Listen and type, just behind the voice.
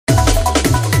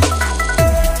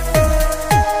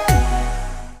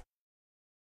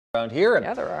around here.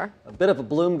 Yeah, there are. A bit of a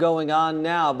bloom going on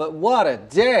now, but what a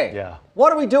day. Yeah.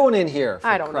 What are we doing in here, for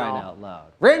I don't crying know. out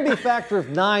loud? Rain be factor of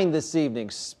 9 this evening.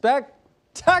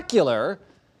 Spectacular.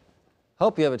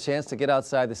 Hope you have a chance to get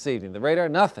outside this evening. The radar,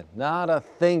 nothing. Not a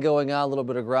thing going on. A little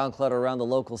bit of ground clutter around the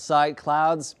local site.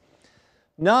 Clouds,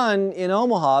 none in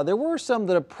Omaha. There were some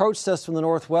that approached us from the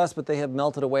northwest, but they have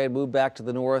melted away and moved back to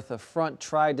the north. A front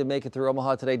tried to make it through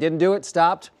Omaha today. Didn't do it.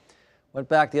 Stopped. Went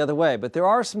back the other way. But there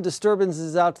are some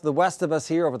disturbances out to the west of us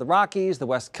here over the Rockies, the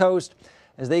west coast.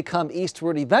 As they come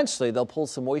eastward, eventually they'll pull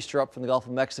some moisture up from the Gulf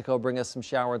of Mexico, bring us some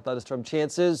shower and thunderstorm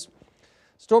chances.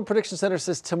 Storm Prediction Center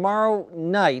says tomorrow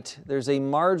night there's a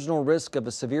marginal risk of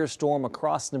a severe storm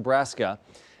across Nebraska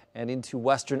and into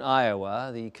western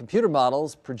Iowa. The computer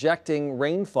models projecting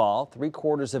rainfall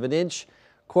 3/4 of an inch,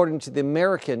 according to the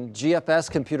American GFS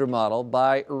computer model,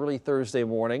 by early Thursday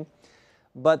morning.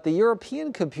 But the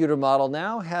European computer model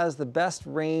now has the best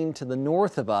rain to the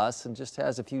north of us and just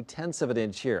has a few tenths of an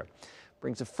inch here.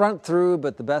 Brings a front through,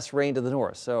 but the best rain to the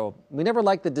north. So we never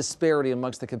like the disparity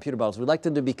amongst the computer models. We like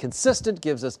them to be consistent,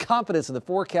 gives us confidence in the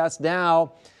forecast.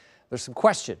 Now there's some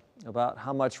question about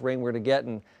how much rain we're to get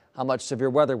and how much severe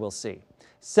weather we'll see.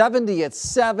 70 at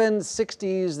 7,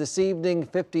 60s this evening,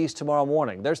 50s tomorrow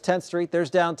morning. There's 10th Street, there's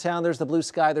downtown, there's the blue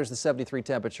sky, there's the 73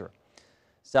 temperature.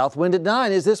 South wind at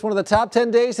 9. Is this one of the top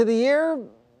 10 days of the year?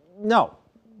 No.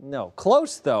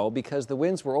 Close though, because the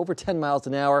winds were over 10 miles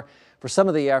an hour for some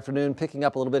of the afternoon, picking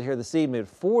up a little bit here this evening at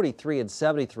 43 and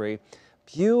 73.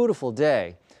 Beautiful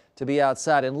day to be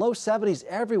outside, and low 70s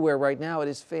everywhere right now. It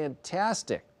is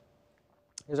fantastic.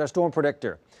 Here's our storm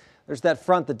predictor. There's that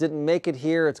front that didn't make it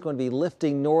here. It's going to be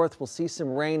lifting north. We'll see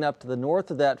some rain up to the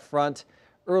north of that front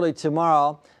early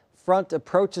tomorrow. Front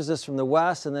approaches us from the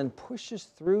west and then pushes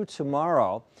through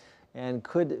tomorrow and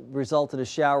could result in a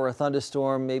shower or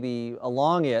thunderstorm maybe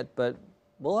along it, but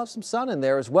we'll have some sun in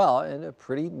there as well and a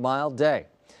pretty mild day.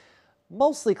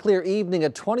 Mostly clear evening, a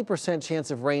 20% chance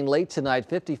of rain late tonight,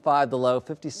 55 the low,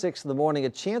 56 in the morning, a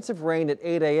chance of rain at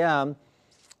 8 a.m.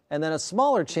 and then a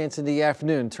smaller chance in the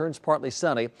afternoon. Turns partly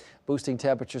sunny, boosting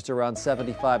temperatures to around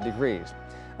 75 degrees.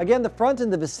 Again, the front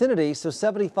in the vicinity, so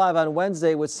 75 on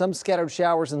Wednesday with some scattered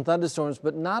showers and thunderstorms,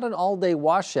 but not an all-day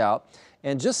washout.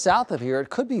 And just south of here, it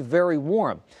could be very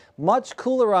warm. Much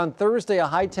cooler on Thursday, a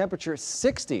high temperature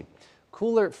 60.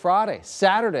 Cooler Friday,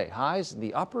 Saturday, highs in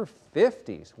the upper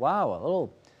 50s. Wow, a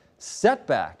little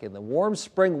setback in the warm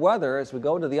spring weather as we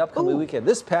go into the upcoming weekend.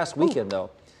 This past weekend, though,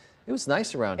 it was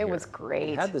nice around here. It was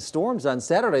great. We had the storms on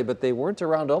Saturday, but they weren't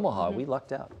around Omaha. We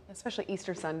lucked out. Especially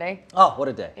Easter Sunday. Oh, what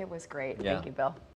a day. It was great. Yeah. Thank you, Bill.